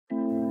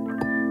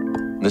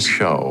This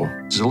show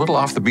is a little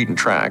off the beaten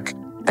track,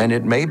 and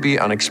it may be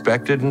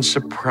unexpected and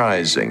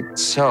surprising.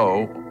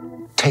 So,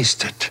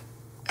 taste it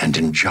and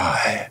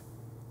enjoy.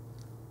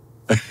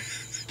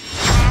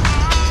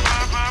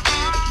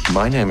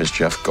 My name is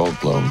Jeff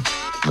Goldblum.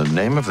 The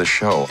name of the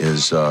show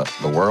is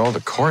The World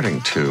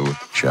According to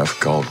Jeff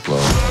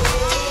Goldblum.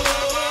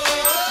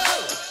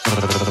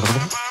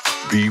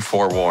 Be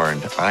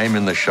forewarned, I'm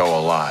in the show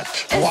a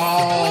lot.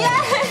 Wow.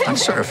 I'm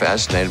sort of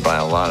fascinated by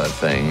a lot of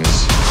things.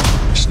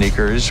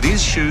 Sneakers.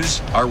 These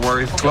shoes are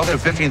worth $12,000 to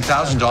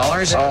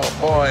 $15,000. Oh,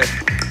 boy.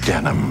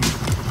 Denim.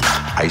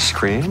 Ice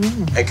cream.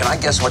 Hey, can I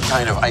guess what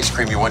kind of ice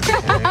cream you want?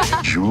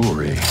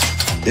 Jewelry.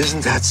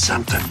 Isn't that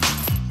something?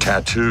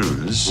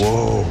 Tattoos.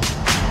 Whoa.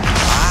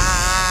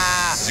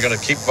 Ah! Is it gonna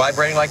keep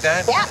vibrating like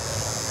that? Yeah.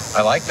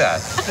 I like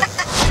that.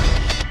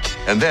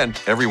 And then,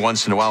 every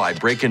once in a while, I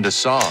break into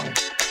song.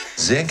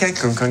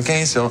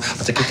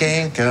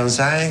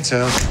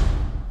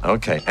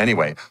 Okay,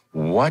 anyway,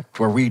 what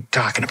were we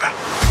talking about?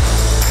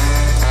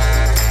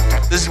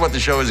 This is what the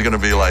show is going to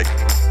be like.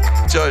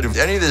 So if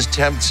any of this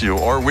tempts you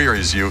or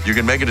wearies you, you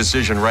can make a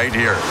decision right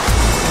here.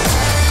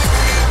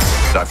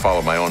 I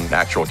follow my own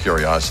natural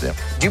curiosity.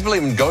 Do you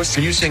believe in ghosts?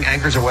 Can you sing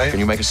Anchors Away? Can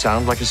you make a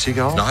sound like a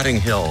seagull? Notting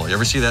Hill. You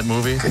ever see that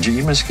movie? Could you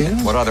eat my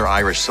skin? What other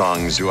Irish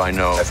songs do I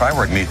know? If I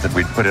were meat that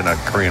we'd put in a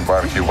Korean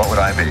barbecue, what would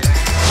I be?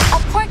 A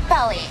pork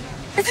belly.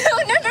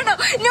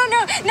 No,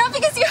 not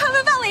because you have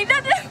a belly.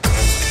 No.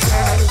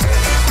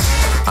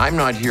 I'm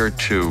not here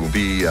to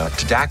be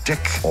didactic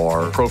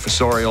or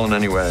professorial in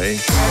any way.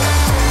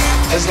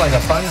 It's like a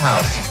fun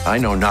house. I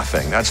know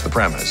nothing. That's the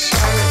premise.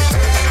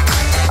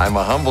 I'm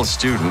a humble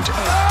student.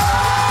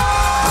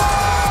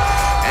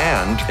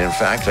 And, in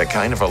fact, a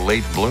kind of a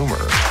late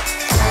bloomer.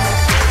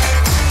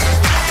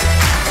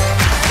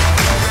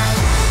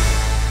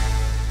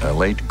 A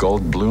late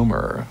gold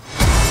bloomer.